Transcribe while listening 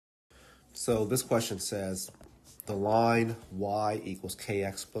So this question says the line y equals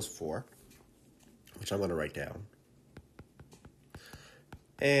kx plus 4, which I'm going to write down.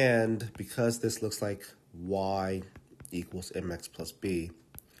 And because this looks like y equals mx plus b,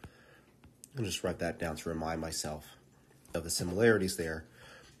 I'll just write that down to remind myself of the similarities there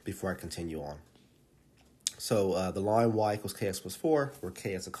before I continue on. So the line y equals kx plus 4, where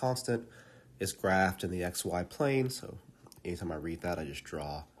k is a constant, is graphed in the xy plane. So anytime I read that, I just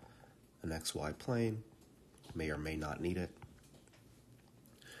draw an xy plane. May or may not need it.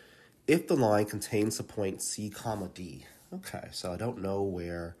 If the line contains the point c comma d. Okay, so I don't know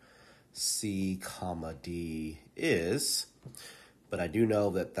where c comma d is, but I do know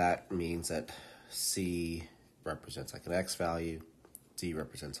that that means that c represents like an x value, d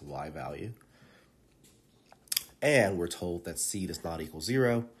represents a y value. And we're told that c does not equal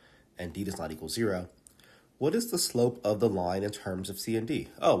 0 and d does not equal 0. What is the slope of the line in terms of c and d?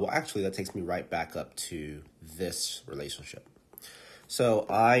 Oh, well, actually, that takes me right back up to this relationship. So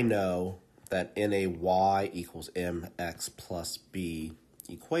I know that in a y equals mx plus b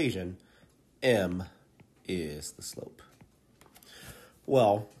equation, m is the slope.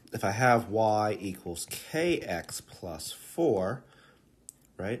 Well, if I have y equals kx plus 4,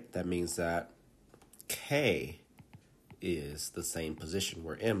 right, that means that k is the same position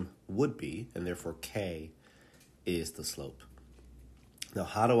where m would be, and therefore k is the slope. Now,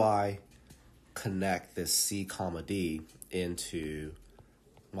 how do I connect this c comma d into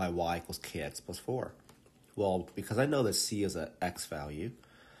my y equals kx plus 4? Well, because I know that c is an x value,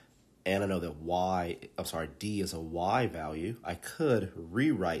 and I know that d is a y value, I could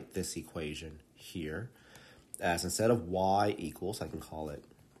rewrite this equation here as instead of y equals, I can call it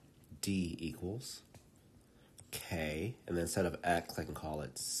d equals k, and then instead of x, I can call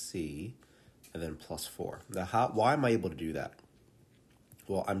it c, and then plus 4. Now, why am I able to do that?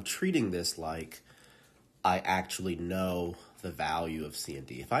 Well, I'm treating this like I actually know the value of c and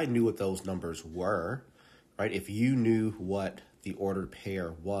d. If I knew what those numbers were, right, if you knew what the ordered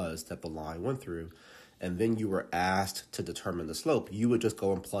pair was that the line went through, and then you were asked to determine the slope, you would just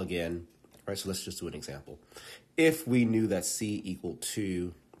go and plug in, right? So let's just do an example. If we knew that c equaled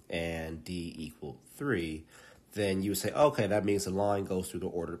 2 and d equaled 3, then you would say, okay, that means the line goes through the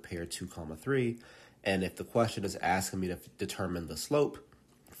ordered pair 2, 3. And if the question is asking me to determine the slope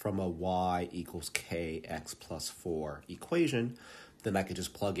from a y equals kx plus 4 equation, then I could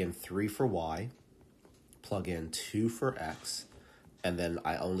just plug in 3 for y, plug in 2 for x, and then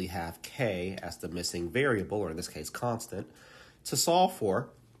I only have k as the missing variable, or in this case constant, to solve for,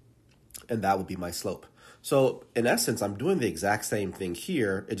 and that would be my slope. So in essence, I'm doing the exact same thing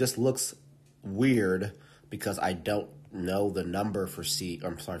here. It just looks weird because I don't know the number for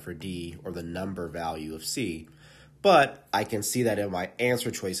for d, or the number value of c. But I can see that in my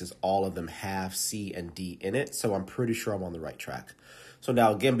answer choices, all of them have c and d in it, so I'm pretty sure I'm on the right track. So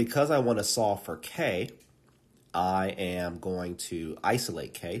now again, because I want to solve for k, I am going to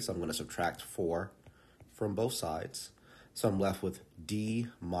isolate k, so I'm going to subtract 4 from both sides. So I'm left with d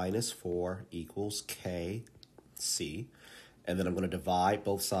minus 4 equals kc, and then I'm going to divide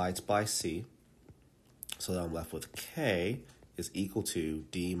both sides by c. So then I'm left with k is equal to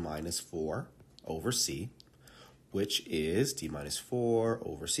d minus 4 over c, which is d minus 4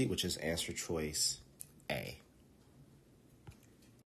 over c, which is answer choice A.